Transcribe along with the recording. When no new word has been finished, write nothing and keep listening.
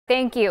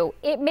Thank you.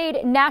 It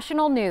made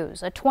national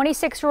news. A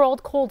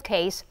 26-year-old cold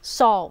case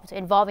solved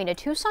involving a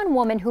Tucson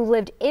woman who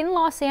lived in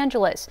Los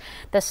Angeles.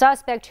 The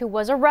suspect, who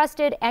was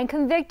arrested and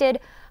convicted,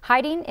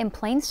 hiding in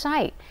plain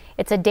sight.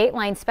 It's a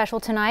Dateline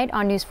special tonight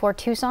on News 4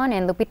 Tucson,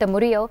 and Lupita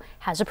Murillo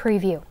has a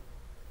preview.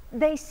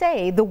 They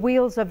say the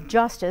wheels of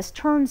justice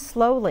turn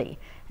slowly,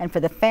 and for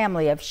the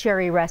family of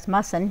Sherry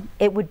Rasmussen,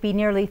 it would be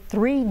nearly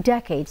 3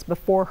 decades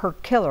before her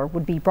killer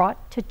would be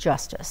brought to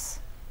justice.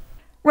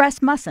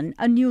 Rasmussen,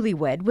 a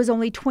newlywed, was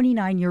only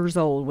 29 years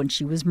old when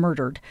she was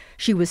murdered.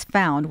 She was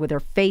found with her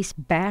face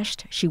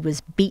bashed, she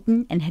was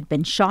beaten, and had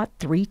been shot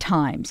 3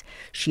 times.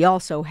 She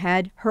also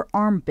had her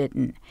arm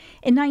bitten.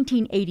 In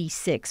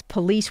 1986,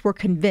 police were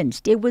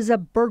convinced it was a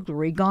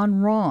burglary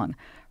gone wrong.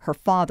 Her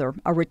father,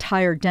 a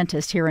retired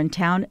dentist here in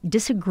town,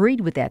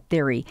 disagreed with that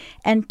theory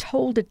and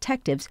told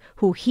detectives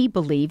who he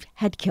believed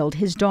had killed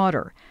his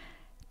daughter.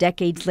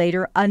 Decades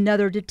later,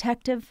 another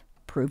detective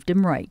proved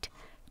him right.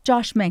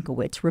 Josh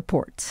Mankiewicz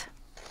reports.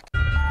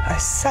 I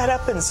sat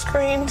up and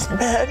screamed in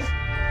bed.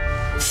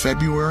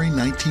 February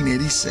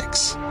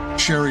 1986.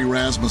 Sherry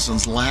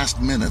Rasmussen's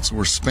last minutes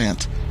were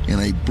spent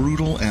in a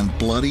brutal and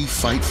bloody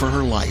fight for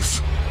her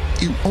life.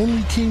 It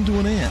only came to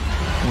an end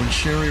when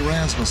Sherry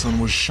Rasmussen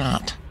was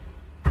shot.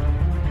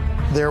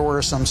 There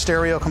were some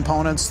stereo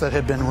components that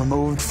had been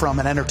removed from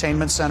an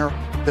entertainment center.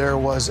 There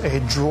was a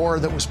drawer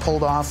that was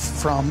pulled off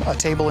from a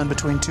table in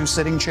between 2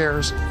 sitting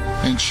chairs.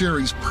 And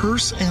Sherry's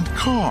purse and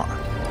car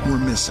were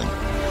missing.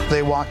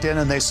 They walked in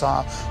and they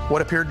saw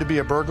what appeared to be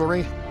a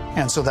burglary,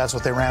 and so that's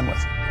what they ran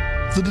with.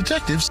 The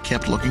detectives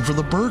kept looking for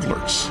the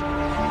burglars,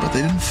 but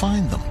they didn't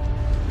find them.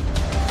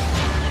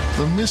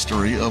 The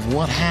mystery of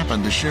what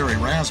happened to Sherry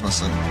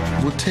Rasmussen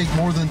would take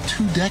more than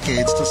 2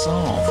 decades to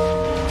solve,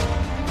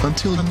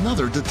 until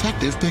another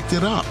detective picked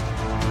it up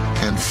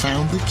and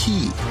found the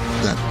key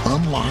that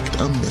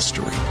unlocked a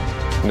mystery.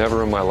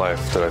 Never in my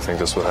life did I think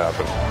this would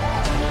happen.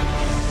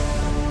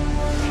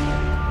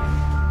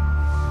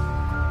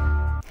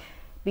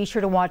 Be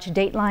sure to watch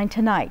Dateline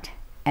tonight,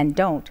 and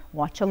don't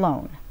watch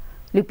alone.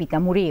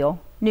 Lupita Murillo,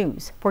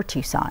 News 4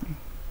 Tucson.